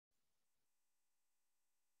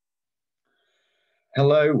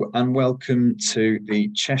Hello and welcome to the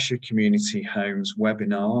Cheshire Community Homes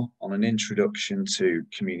webinar on an introduction to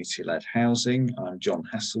community-led housing. I'm John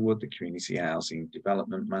Hesselwood, the Community Housing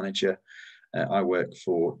Development Manager. I work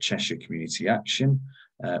for Cheshire Community Action.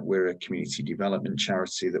 We're a community development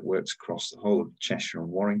charity that works across the whole of Cheshire and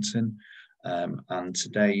Warrington. And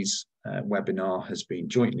today's webinar has been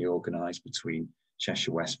jointly organised between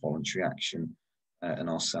Cheshire West Voluntary Action and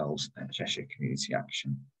ourselves at Cheshire Community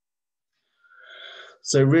Action.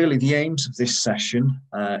 So really the aims of this session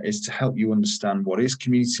is to help you understand what is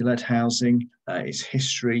community-led housing, its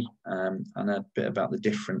history, and a bit about the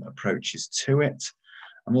different approaches to it.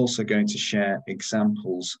 I'm also going to share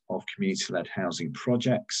examples of community-led housing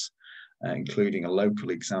projects, including a local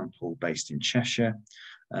example based in Cheshire,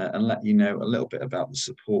 and let you know a little bit about the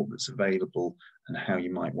support that's available and how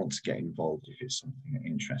you might want to get involved if it's something that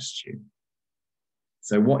interests you.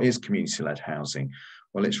 So what is community-led housing?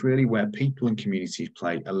 Well, it's really where people and communities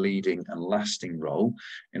play a leading and lasting role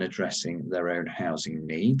in addressing their own housing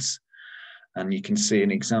needs. And you can see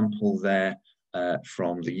an example there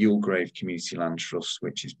from the Yulegrave Community Land Trust,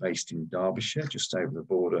 which is based in Derbyshire, just over the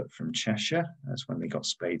border from Cheshire. That's when they got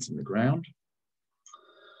spades in the ground.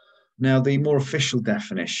 Now, the more official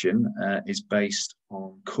definition is based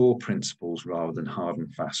on core principles rather than hard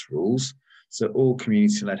and fast rules. So all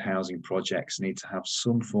community-led housing projects need to have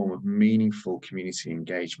some form of meaningful community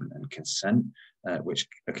engagement and consent, which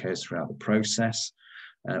occurs throughout the process.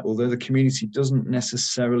 Although the community doesn't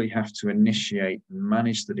necessarily have to initiate and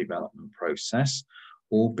manage the development process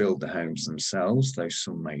or build the homes themselves, though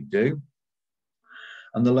some may do.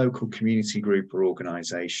 And the local community group or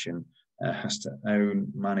organisation has to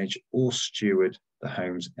own, manage or steward the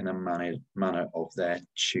homes in a manner of their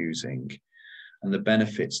choosing. And the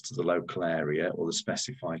benefits to the local area or the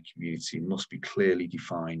specified community must be clearly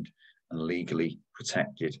defined and legally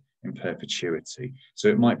protected in perpetuity. So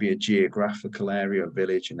it might be a geographical area, a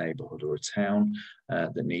village, a neighbourhood or a town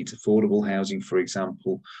that needs affordable housing, for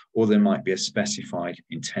example, or there might be a specified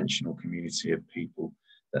intentional community of people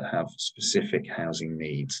that have specific housing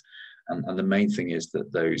needs. And the main thing is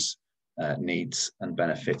that those needs and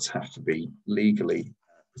benefits have to be legally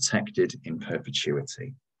protected in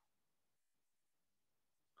perpetuity.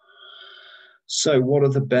 So what are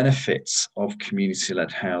the benefits of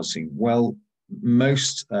community-led housing? Well,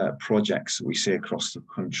 most projects that we see across the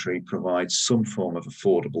country provide some form of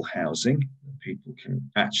affordable housing that people can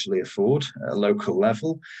actually afford at a local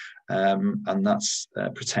level, and that's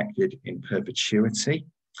protected in perpetuity.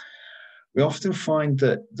 We often find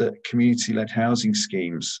that community-led housing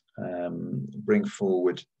schemes bring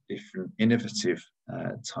forward different innovative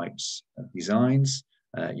types of designs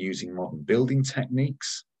using modern building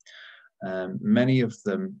techniques. Many of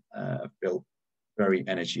them have built very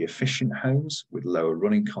energy efficient homes with lower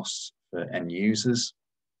running costs for end users.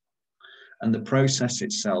 And the process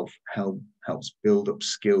itself helps build up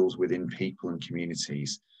skills within people and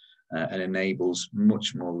communities and enables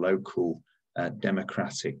much more local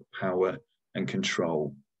democratic power and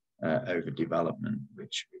control over development,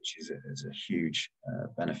 which is a huge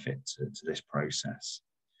benefit to this process.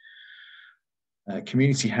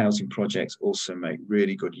 Community housing projects also make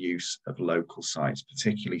really good use of local sites,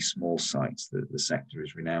 particularly small sites that the sector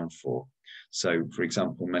is renowned for. So, for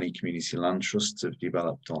example, many community land trusts have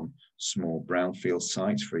developed on small brownfield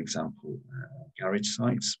sites, for example, garage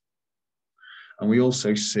sites. And we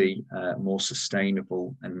also see more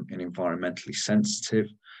sustainable and environmentally sensitive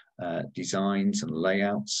designs and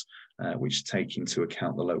layouts, which take into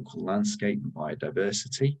account the local landscape and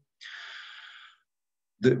biodiversity.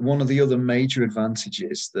 One of the other major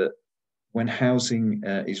advantages that when housing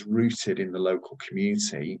is rooted in the local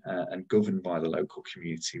community and governed by the local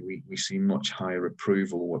community, we see much higher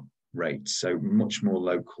approval rates, so much more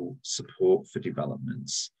local support for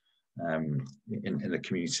developments in the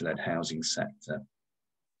community-led housing sector.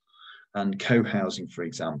 And co-housing, for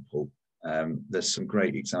example, there's some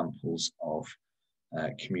great examples of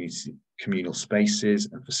communal spaces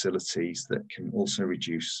and facilities that can also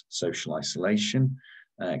reduce social isolation,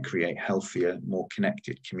 create healthier, more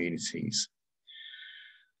connected communities.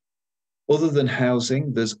 Other than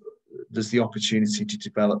housing, there's the opportunity to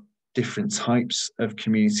develop different types of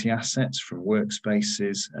community assets, from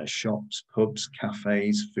workspaces, shops, pubs,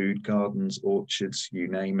 cafes, food gardens, orchards, you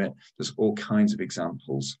name it. There's all kinds of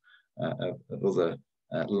examples of other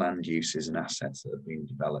land uses and assets that have been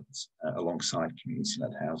developed alongside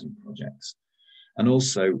community-led housing projects. And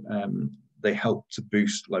also, they help to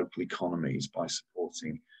boost local economies by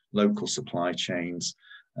supporting local supply chains,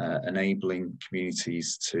 enabling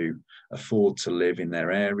communities to afford to live in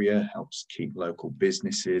their area, helps keep local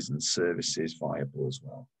businesses and services viable as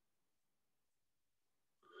well.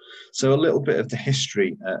 So a little bit of the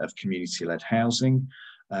history of community-led housing.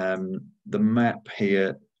 The map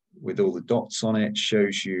here with all the dots on it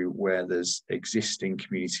shows you where there's existing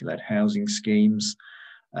community-led housing schemes,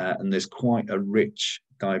 and there's quite a rich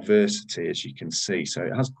diversity, as you can see. So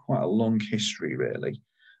it has quite a long history, really,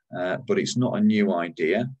 but it's not a new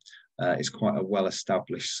idea. It's quite a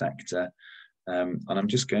well-established sector, and I'm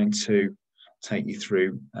just going to take you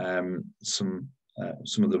through some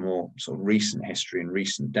of the more sort of recent history and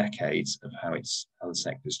recent decades of how the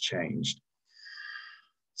sector's changed.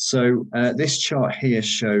 So this chart here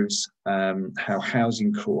shows how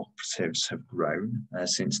housing cooperatives have grown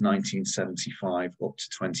since 1975 up to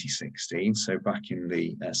 2016. So back in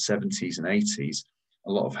the 70s and 80s,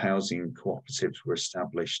 a lot of housing cooperatives were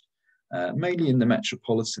established, mainly in the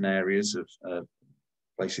metropolitan areas of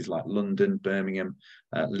places like London, Birmingham,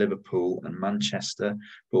 Liverpool and Manchester,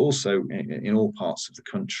 but also in all parts of the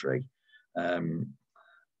country.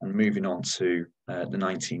 And moving on to the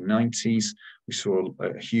 1990s, we saw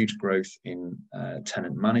a huge growth in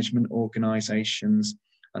tenant management organisations,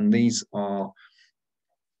 and these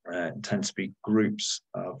tend to be groups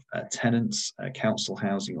of tenants, council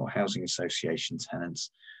housing or housing association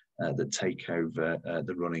tenants that take over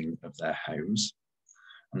the running of their homes.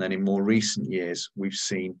 And then in more recent years, we've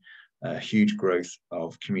seen huge growth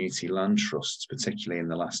of community land trusts, particularly in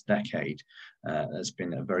the last decade. Has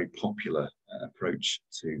been a very popular approach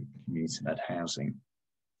to community-led housing.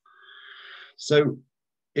 So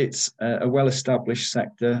it's a well-established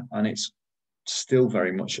sector, and it's still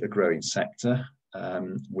very much a growing sector,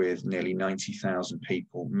 with nearly 90,000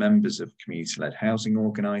 people members of community-led housing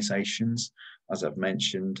organisations. As I've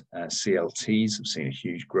mentioned, CLTs have seen a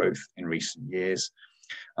huge growth in recent years.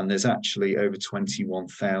 And there's actually over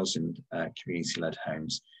 21,000 community-led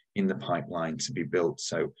homes in the pipeline to be built.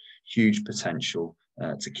 So huge potential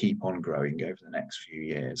to keep on growing over the next few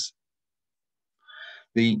years.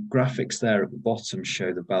 The graphics there at the bottom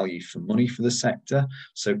show the value for money for the sector.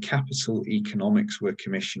 So capital economics were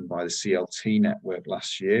commissioned by the CLT network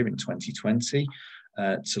last year in 2020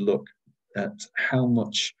 to look at how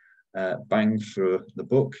much bang for the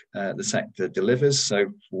buck the sector delivers.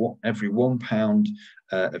 So for every £1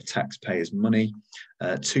 of taxpayers' money,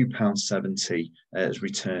 £2.70 is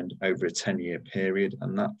returned over a 10-year period,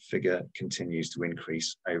 and that figure continues to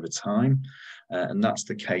increase over time. And that's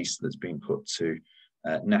the case that's been put to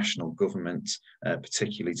national government,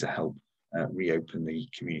 particularly to help reopen the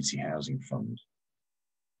Community Housing Fund.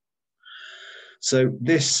 So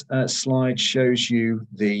this slide shows you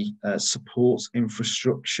the support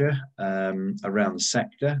infrastructure around the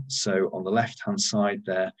sector. So on the left-hand side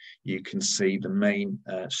there, you can see the main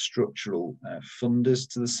structural funders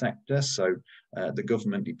to the sector. So the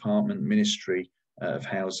Government Department, Ministry of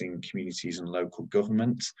Housing, Communities and Local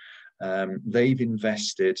Government. They've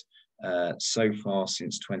invested so far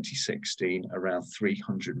since 2016 around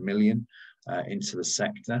 300 million into the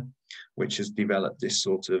sector, which has developed this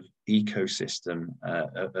sort of ecosystem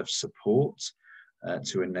of support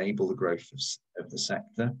to enable the growth of the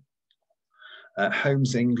sector.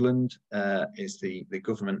 Homes England is the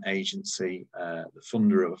government agency, the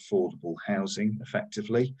funder of affordable housing,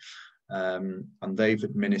 effectively, and they've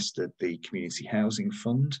administered the Community Housing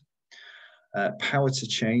Fund. Power to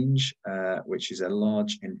Change, which is a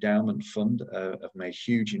large endowment fund, have made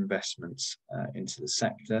huge investments into the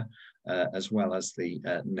sector, as well as the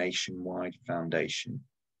Nationwide Foundation.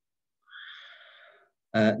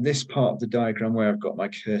 This part of the diagram where I've got my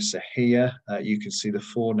cursor here, you can see the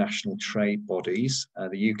 4 national trade bodies,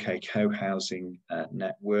 the UK Co-Housing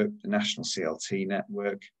Network, the National CLT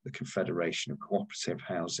Network, the Confederation of Cooperative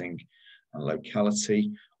Housing and Locality,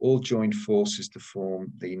 all joined forces to form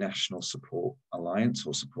the National Support Alliance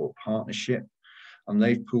or Support Partnership, and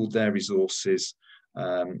they've pooled their resources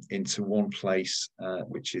into one place,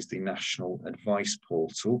 which is the National Advice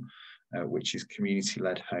Portal, which is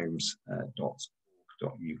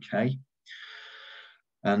communityledhomes.org.uk.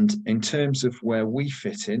 And in terms of where we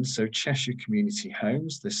fit in, so Cheshire Community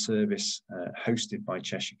Homes, the service hosted by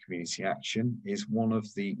Cheshire Community Action, is one of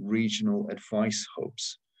the regional advice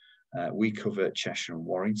hubs. We cover Cheshire and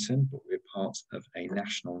Warrington, but we're part of a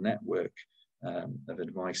national network of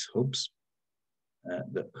advice hubs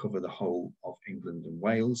that cover the whole of England and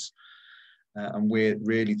Wales. And we're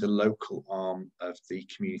really the local arm of the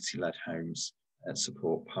Community-Led Homes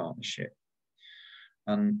Support Partnership.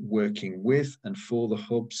 And working with and for the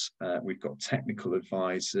hubs, we've got technical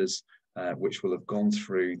advisors which will have gone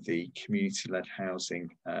through the Community-Led Housing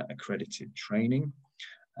accredited training.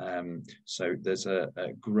 So there's a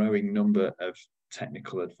growing number of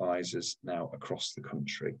technical advisors now across the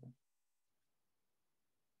country.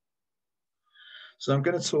 So I'm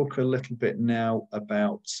going to talk a little bit now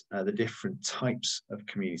about the different types of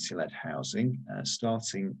community-led housing,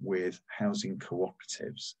 starting with housing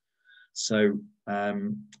cooperatives. So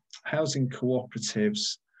housing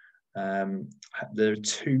cooperatives, there are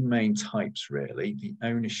two main types really: the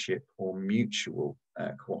ownership or mutual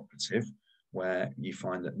cooperative, where you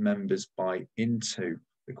find that members buy into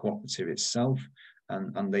the cooperative itself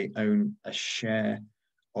and they own a share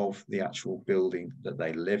of the actual building that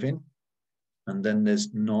they live in. And then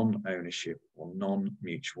there's non-ownership or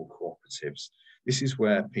non-mutual cooperatives. This is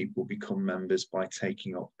where people become members by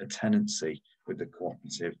taking up a tenancy with the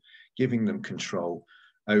cooperative, giving them control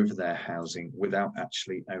over their housing without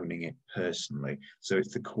actually owning it personally. So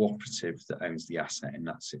it's the cooperative that owns the asset in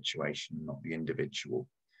that situation, not the individual.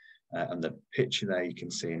 And the picture there, you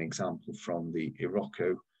can see an example from the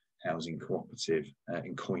Irocco Housing Cooperative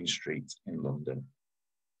in Coin Street in London.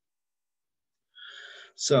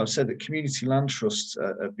 So I've said that community land trusts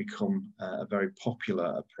have become a very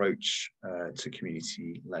popular approach to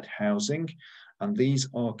community-led housing. And these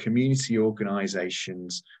are community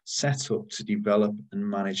organisations set up to develop and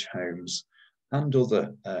manage homes and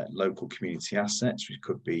other local community assets, which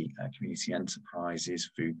could be community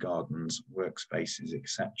enterprises, food gardens, workspaces,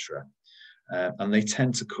 etc. And they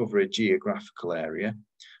tend to cover a geographical area.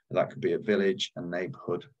 That could be a village, a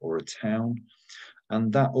neighbourhood, or a town.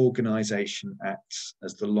 And that organisation acts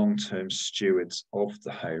as the long-term stewards of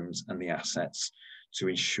the homes and the assets to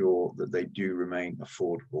ensure that they do remain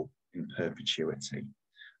affordable in perpetuity.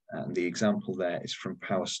 And the example there is from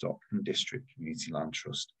Powerstock and District Community Land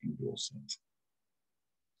Trust in Dorset.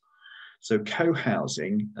 So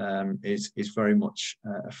co-housing is very much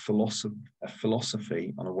a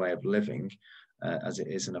philosophy on a way of living, as it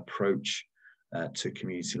is an approach to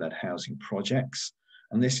community-led housing projects.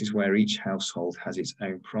 And this is where each household has its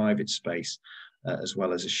own private space, as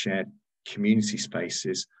well as a shared community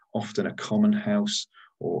spaces, often a common house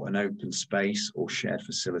or an open space or shared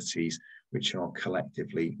facilities, which are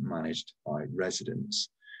collectively managed by residents.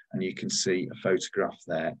 And you can see a photograph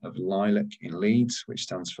there of Lilac in Leeds, which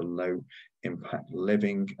stands for Low Impact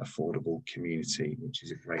Living Affordable Community, which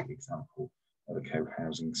is a great example of a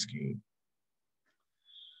co-housing scheme.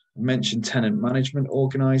 I mentioned tenant management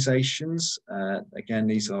organisations. Again,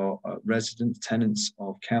 these are resident tenants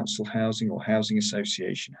of council housing or housing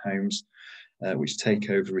association homes, which take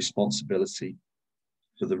over responsibility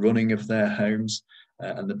for the running of their homes.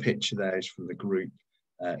 And the picture there is from the group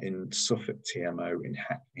in Suffolk TMO in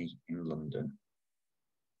Hackney in London.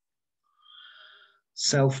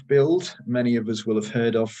 Self-build, many of us will have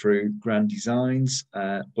heard of through grand designs,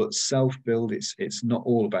 but self-build, it's not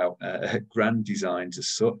all about grand designs as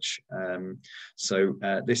such. So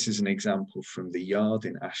this is an example from the Yard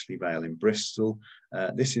in Ashley Vale in Bristol.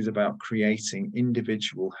 This is about creating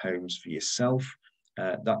individual homes for yourself.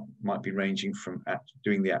 That might be ranging from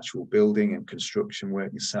doing the actual building and construction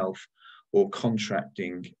work yourself, or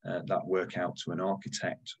contracting that work out to an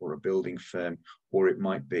architect or a building firm, or it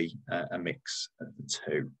might be a mix of the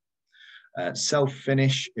two.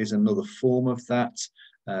 Self-finish is another form of that,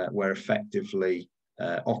 where effectively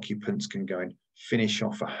occupants can go and finish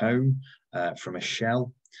off a home from a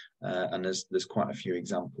shell, and there's quite a few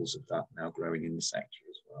examples of that now growing in the sector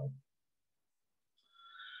as well.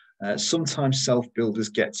 Sometimes self-builders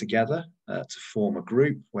get together to form a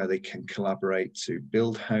group where they can collaborate to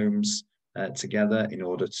build homes together in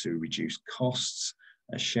order to reduce costs,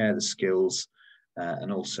 share the skills, and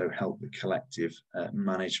also help the collective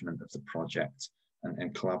management of the project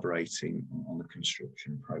and collaborating on the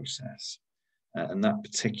construction process. And that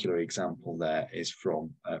particular example there is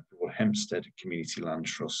from Broadhempstead Community Land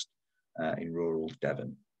Trust in rural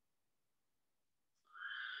Devon.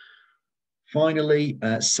 Finally,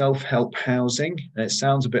 self-help housing. It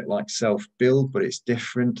sounds a bit like self-build, but it's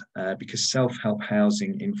different because self-help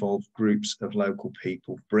housing involves groups of local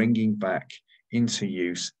people bringing back into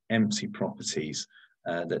use empty properties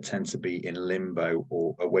that tend to be in limbo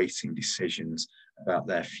or awaiting decisions about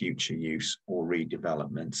their future use or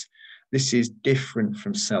redevelopment. This is different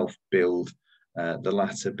from self-build, the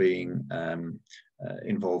latter being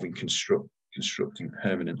involving constructing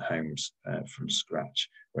permanent homes from scratch,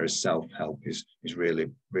 whereas self-help is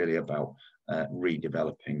really about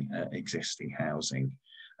redeveloping existing housing.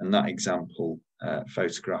 And that example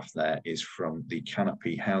photograph there is from the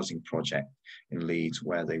Canopy Housing Project in Leeds,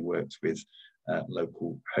 where they worked with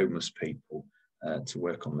local homeless people to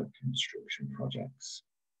work on the construction projects.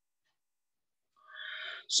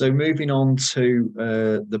 So moving on to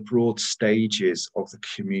the broad stages of the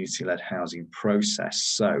community-led housing process.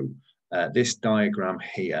 So this diagram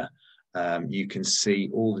here you can see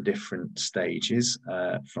all the different stages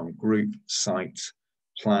from group, site,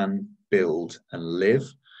 plan, build, and live.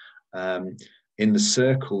 In the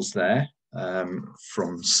circles there,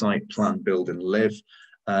 from site, plan, build, and live,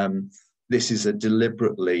 this is a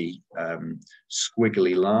deliberately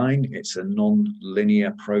squiggly line. It's a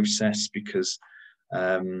non-linear process because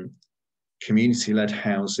community-led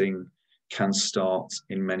housing can start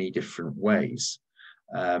in many different ways.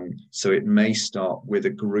 So it may start with a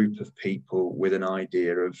group of people with an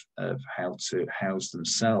idea of how to house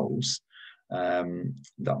themselves.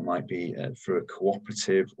 That might be for a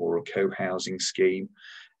cooperative or a co-housing scheme.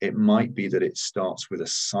 It might be that it starts with a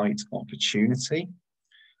site opportunity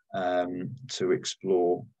to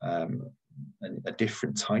explore a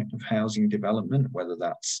different type of housing development, whether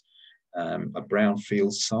that's a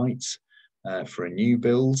brownfield site for a new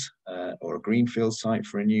build or a greenfield site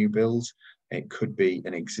for a new build. It could be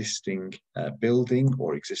an existing building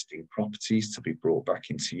or existing properties to be brought back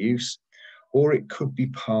into use, or it could be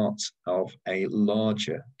part of a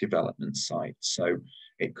larger development site. So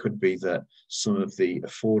it could be that some of the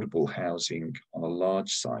affordable housing on a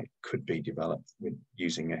large site could be developed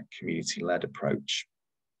using a community-led approach.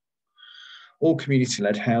 All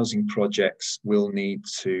community-led housing projects will need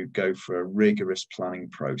to go for a rigorous planning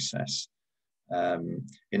process.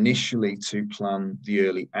 Initially to plan the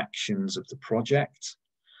early actions of the project,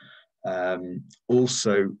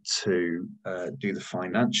 also to do the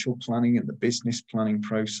financial planning and the business planning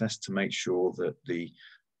process to make sure that the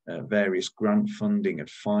various grant funding and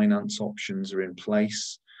finance options are in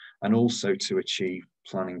place, and also to achieve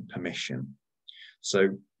planning permission.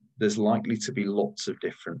 So there's likely to be lots of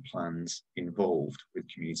different plans involved with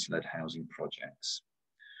community-led housing projects.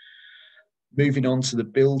 Moving on to the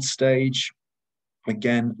build stage,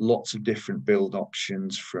 again, lots of different build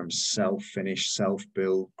options from self-finish,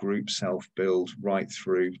 self-build, group self-build, right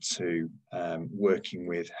through to working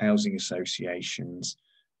with housing associations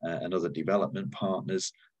and other development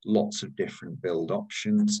partners. Lots of different build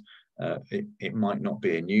options. It might not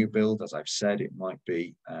be a new build, as I've said, it might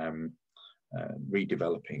be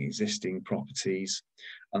redeveloping existing properties.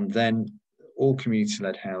 And then all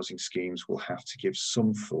community-led housing schemes will have to give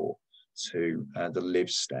some thought to the live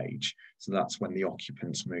stage. So that's when the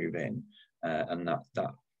occupants move in, and that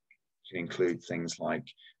can include things like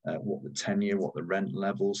what the tenure, what the rent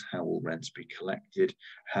levels, how will rents be collected,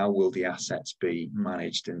 how will the assets be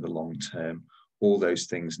managed in the long term. All those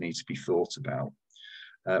things need to be thought about.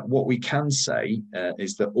 What we can say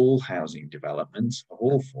is that all housing developments of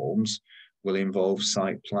all forms will involve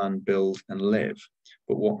site plan, build and live.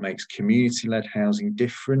 But what makes community-led housing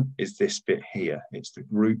different is this bit here. It's the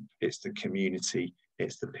group, it's the community,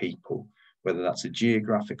 it's the people, whether that's a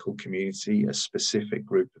geographical community, a specific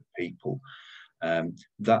group of people.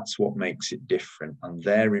 That's what makes it different, and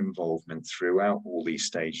their involvement throughout all these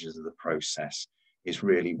stages of the process is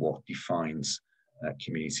really what defines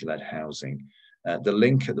community-led housing. The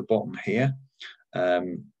link at the bottom here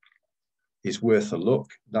is worth a look.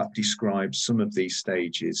 That describes some of these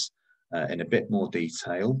stages in a bit more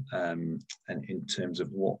detail, and in terms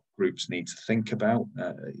of what groups need to think about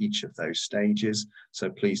each of those stages. So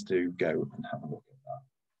please do go and have a look at that.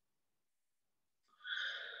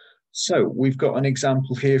 So we've got an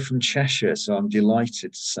example here from Cheshire. So I'm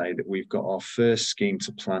delighted to say that we've got our first scheme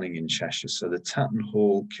to planning in Cheshire. So the Tatton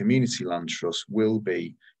Hall Community Land Trust will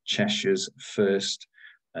be Cheshire's first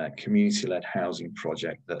community-led housing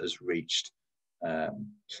project that has reached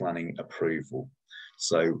planning approval.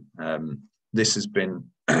 So this has been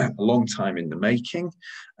a long time in the making,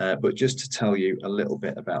 but just to tell you a little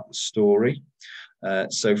bit about the story.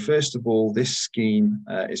 So first of all, this scheme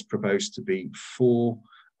is proposed to be 4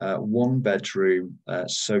 one-bedroom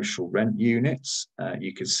social rent units.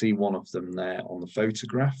 You can see one of them there on the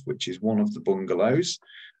photograph, which is one of the bungalows,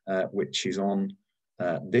 which is on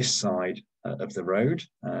this side of the road.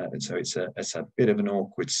 And so it's a bit of an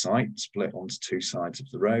awkward site, split onto 2 sides of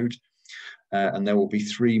the road. And there will be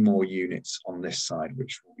 3 more units on this side,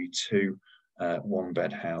 which will be 2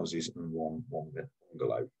 one-bed houses and 1 one-bed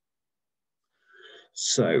bungalow.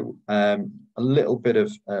 So a little bit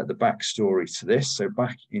of the backstory to this. So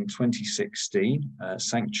back in 2016,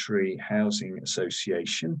 Sanctuary Housing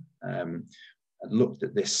Association looked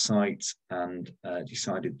at this site and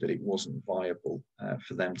decided that it wasn't viable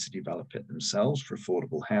for them to develop it themselves for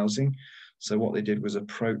affordable housing. So what they did was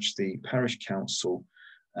approach the parish council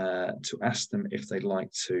to ask them if they'd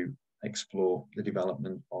like to explore the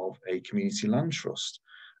development of a community land trust,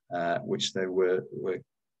 which they were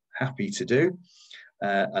happy to do.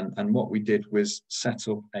 And what we did was set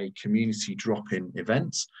up a community drop-in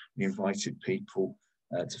event. We invited people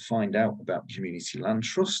to find out about community land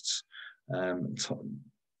trusts.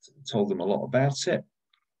 told them a lot about it,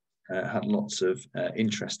 had lots of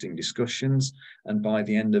interesting discussions, and by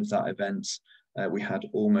the end of that event, we had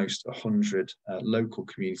almost 100 local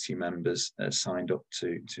community members signed up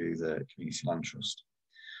to the Community Land Trust.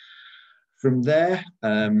 From there,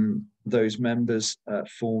 those members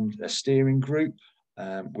formed a steering group,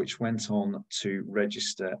 which went on to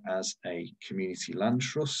register as a community land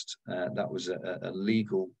trust. That was a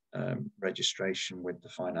legal registration with the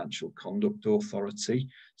Financial Conduct Authority.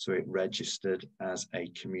 So it registered as a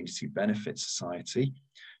community benefit society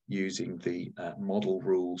using the model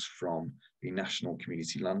rules from the National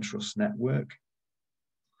Community Land Trust Network.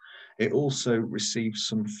 It also received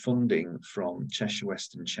some funding from Cheshire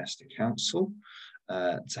West and Chester Council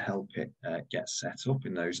to help it get set up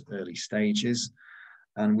in those early stages.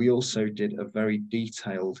 And we also did a very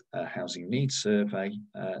detailed housing needs survey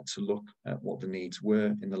to look at what the needs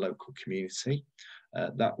were in the local community.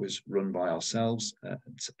 That was run by ourselves at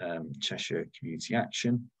Cheshire Community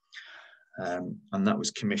Action. And that was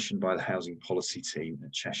commissioned by the housing policy team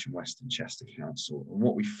at Cheshire West and Chester Council. And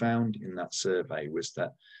what we found in that survey was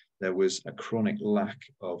that there was a chronic lack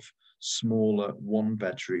of smaller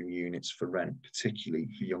one-bedroom units for rent, particularly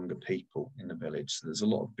for younger people in the village. So there's a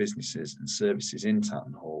lot of businesses and services in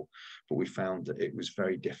Tatton Hall, but we found that it was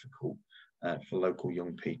very difficult for local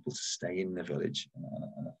young people to stay in the village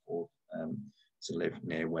and afford to live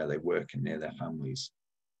near where they work and near their families.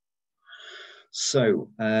 So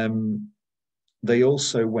they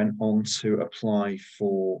also went on to apply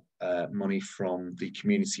for money from the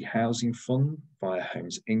Community Housing Fund via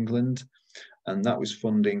Homes England, and that was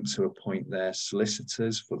funding to appoint their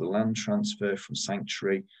solicitors for the land transfer from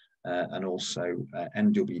Sanctuary and also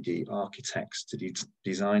MWD architects to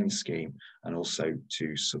design the scheme and also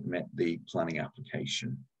to submit the planning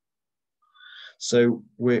application. So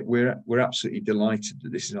we're absolutely delighted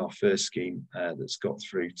that this is our first scheme that's got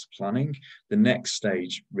through to planning. The next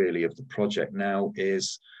stage really of the project now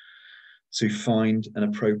is to find an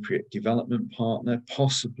appropriate development partner,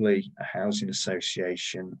 possibly a housing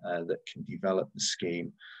association that can develop the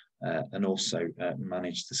scheme and also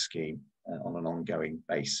manage the scheme on an ongoing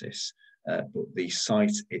basis. But the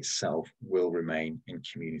site itself will remain in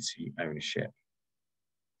community ownership.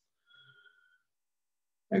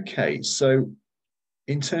 Okay, so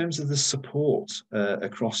in terms of the support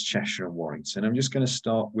across Cheshire and Warrington, I'm just going to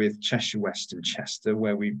start with Cheshire West and Chester,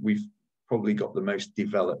 where we've probably got the most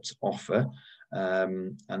developed offer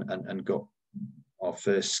and got our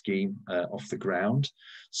first scheme off the ground.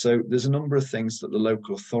 So there's a number of things that the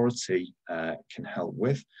local authority can help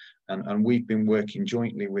with, and we've been working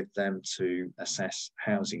jointly with them to assess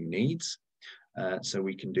housing needs. So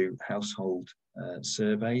we can do household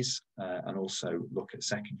surveys and also look at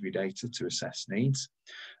secondary data to assess needs.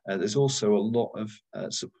 There's also a lot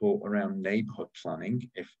of support around neighbourhood planning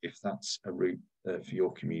if that's a route for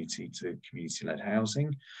your community to community-led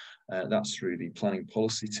housing. That's through the planning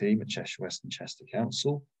policy team at Cheshire West and Chester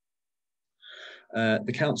Council.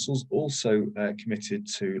 The council's also committed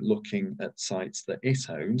to looking at sites that it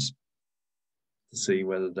owns to see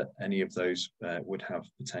whether any of those would have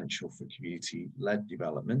potential for community-led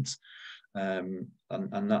development. And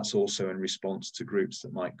that's also in response to groups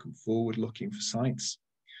that might come forward looking for sites.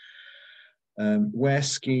 Where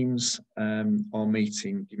schemes are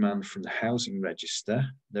meeting demand from the housing register,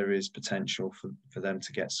 there is potential for them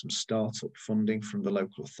to get some startup funding from the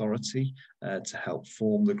local authority to help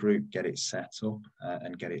form the group, get it set up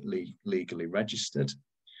and get it legally registered.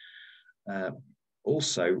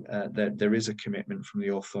 Also, there is a commitment from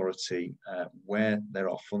the authority where there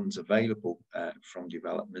are funds available from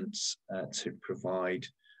developments to provide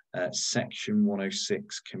Section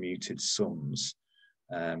 106 commuted sums,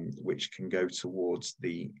 which can go towards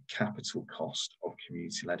the capital cost of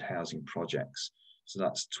community-led housing projects. So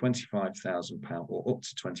that's £25,000 or up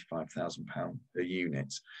to £25,000 per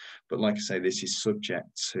unit. But like I say, this is subject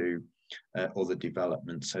to other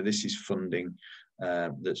development. So this is funding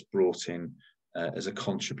that's brought in as a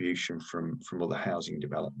contribution from other housing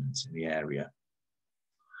developments in the area.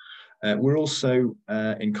 We're also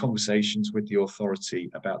in conversations with the authority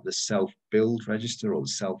about the self-build register or the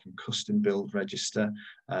self and custom build register.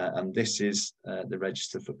 And this is the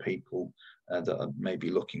register for people that are maybe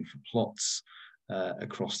looking for plots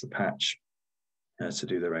across the patch to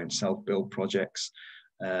do their own self-build projects.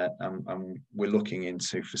 And we're looking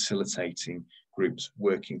into facilitating groups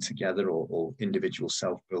working together or individual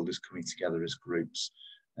self-builders coming together as groups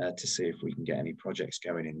to see if we can get any projects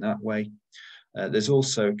going in that way. There's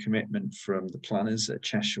also a commitment from the planners at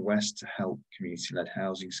Cheshire West to help community-led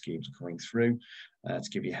housing schemes coming through, to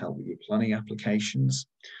give you help with your planning applications.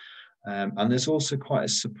 And there's also quite a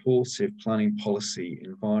supportive planning policy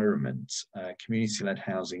environment. Community-led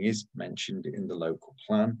housing is mentioned in the local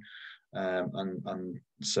plan. And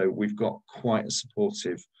so we've got quite a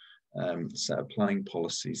supportive set of planning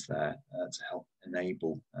policies there to help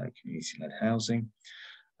enable community-led housing.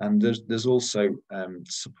 And there's also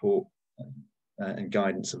support and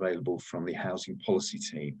guidance available from the housing policy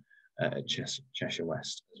team at Cheshire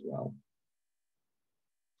West as well.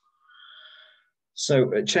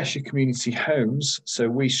 So at Cheshire Community Homes, so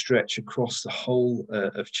we stretch across the whole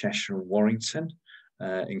of Cheshire and Warrington,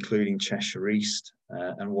 including Cheshire East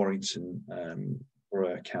and Warrington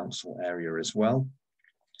Borough Council area as well.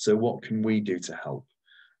 So what can we do to help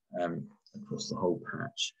across the whole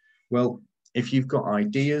patch? Well, if you've got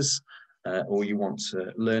ideas or you want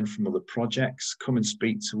to learn from other projects, come and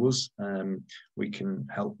speak to us. We can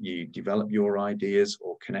help you develop your ideas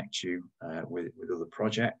or connect you with other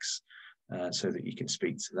projects so that you can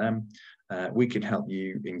speak to them. We can help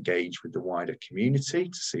you engage with the wider community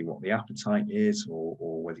to see what the appetite is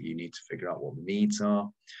or whether you need to figure out what the needs are.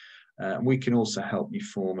 We can also help you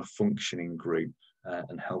form a functioning group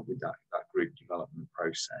and help with that group development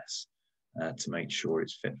process to make sure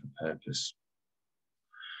it's fit for purpose.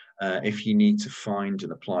 If you need to find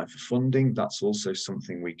and apply for funding, that's also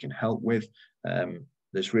something we can help with.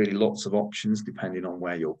 There's really lots of options depending on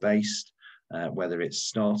where you're based, whether it's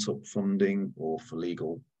startup funding or for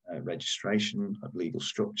legal registration of legal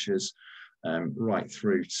structures, right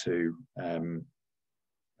through to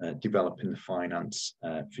developing the finance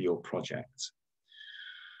for your project.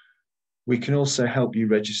 We can also help you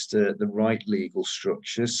register the right legal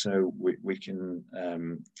structures, so we can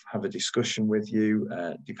have a discussion with you.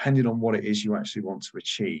 Depending on what it is you actually want to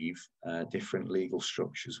achieve, different legal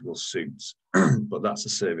structures will suit, but that's a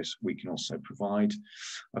service we can also provide.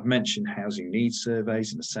 I've mentioned housing needs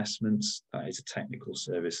surveys and assessments. That is a technical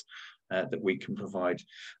service that we can provide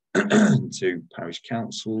to parish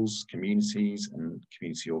councils, communities and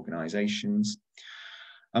community organisations.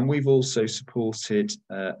 And we've also supported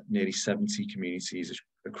nearly 70 communities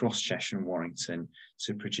across Cheshire and Warrington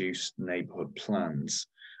to produce neighbourhood plans.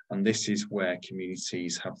 And this is where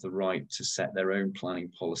communities have the right to set their own planning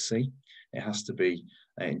policy. It has to be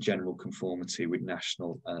in general conformity with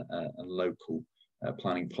national and local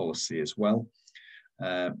planning policy as well.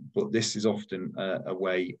 But this is often a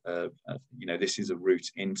way of, this is a route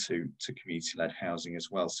into community-led housing as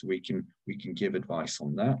well. So we can give advice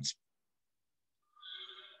on that.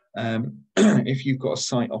 If you've got a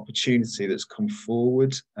site opportunity that's come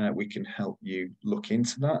forward, we can help you look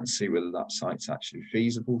into that and see whether that site's actually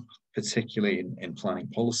feasible, particularly in planning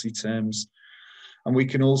policy terms. And we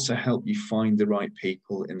can also help you find the right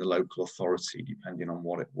people in the local authority, depending on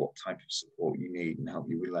what type of support you need, and help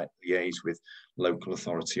you liaise with local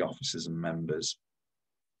authority officers and members.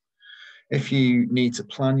 If you need to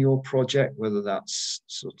plan your project, whether that's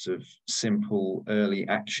sort of simple early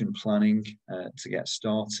action planning to get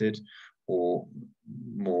started, or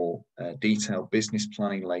more detailed business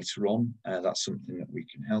planning later on, that's something that we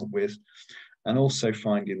can help with. And also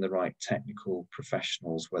finding the right technical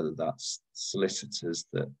professionals, whether that's solicitors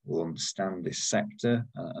that will understand this sector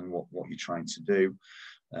and what you're trying to do,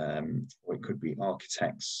 or it could be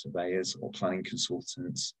architects, surveyors, or planning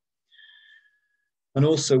consultants. And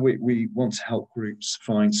also we want to help groups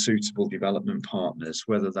find suitable development partners,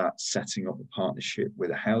 whether that's setting up a partnership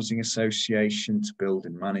with a housing association to build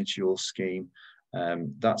and manage your scheme.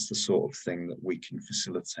 That's the sort of thing that we can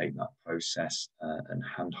facilitate that process and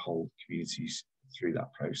handhold communities through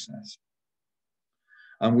that process.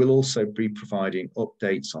 And we'll also be providing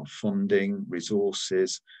updates on funding,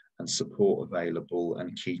 resources and support available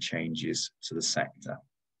and key changes to the sector.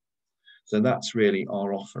 So that's really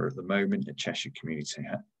our offer at the moment at Cheshire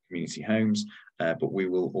Community Homes, but we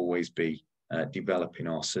will always be developing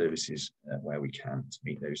our services where we can to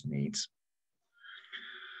meet those needs.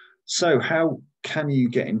 So how can you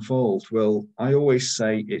get involved? Well, I always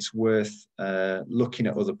say it's worth looking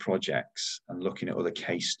at other projects and looking at other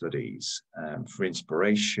case studies for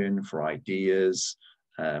inspiration, for ideas.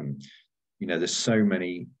 There's so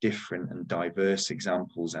many different and diverse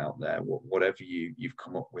examples out there. Whatever you've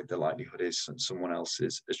come up with, the likelihood is that someone else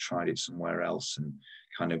has tried it somewhere else and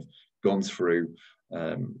kind of gone through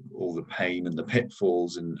all the pain and the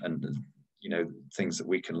pitfalls and things that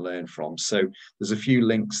we can learn from. So there's a few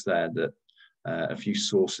links there that a few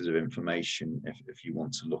sources of information if you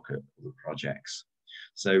want to look at the projects.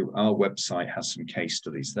 So our website has some case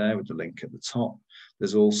studies there with the link at the top.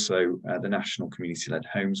 There's also the National Community-Led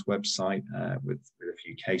Homes website with a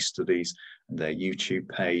few case studies and their YouTube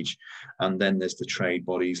page. And then there's the trade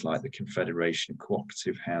bodies like the Confederation of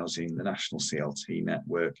Cooperative Housing, the National CLT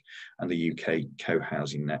Network, and the UK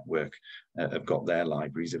Co-Housing Network have got their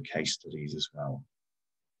libraries of case studies as well.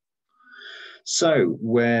 So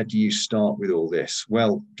where do you start with all this?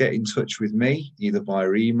 Well, get in touch with me either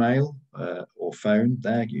via email or phone.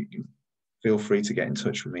 There, you can feel free to get in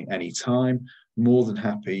touch with me anytime. More than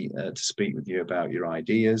happy to speak with you about your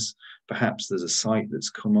ideas. Perhaps there's a site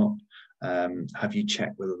that's come up. Have you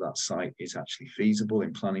checked whether that site is actually feasible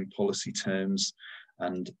in planning policy terms?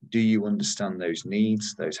 And do you understand those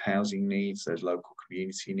needs, those housing needs, those local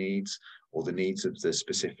community needs, or the needs of the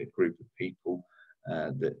specific group of people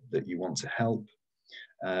that you want to help?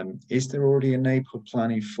 Is there already a neighbourhood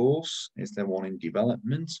plan in force? Is there one in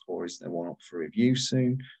development, or is there one up for review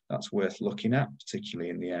soon? That's worth looking at,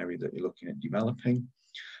 particularly in the area that you're looking at developing.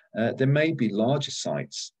 There may be larger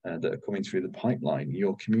sites that are coming through the pipeline in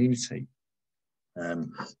your community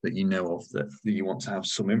that you know of that you want to have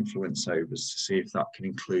some influence over, to see if that can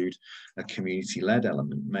include a community-led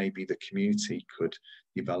element. Maybe the community could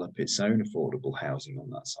develop its own affordable housing on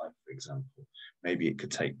that site, for example. Maybe it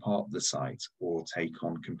could take part of the site or take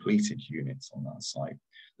on completed units on that site.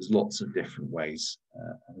 There's lots of different ways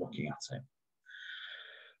of looking at it.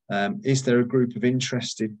 Is there a group of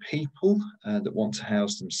interested people that want to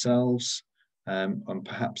house themselves, and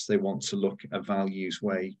perhaps they want to look at a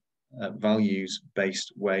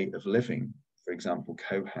values-based way of living, for example,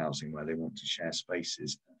 co-housing, where they want to share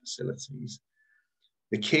spaces and facilities.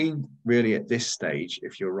 The key really at this stage,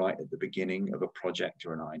 if you're right at the beginning of a project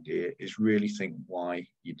or an idea, is really think why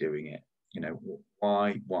you're doing it. You know,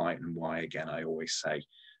 why, and why again, I always say,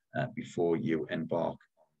 before you embark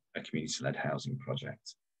on a community-led housing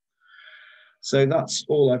project. So that's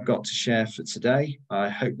all I've got to share for today. I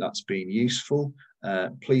hope that's been useful.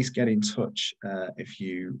 Please get in touch if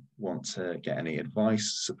you want to get any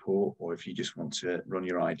advice, support, or if you just want to run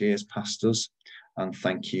your ideas past us. And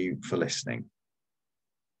thank you for listening.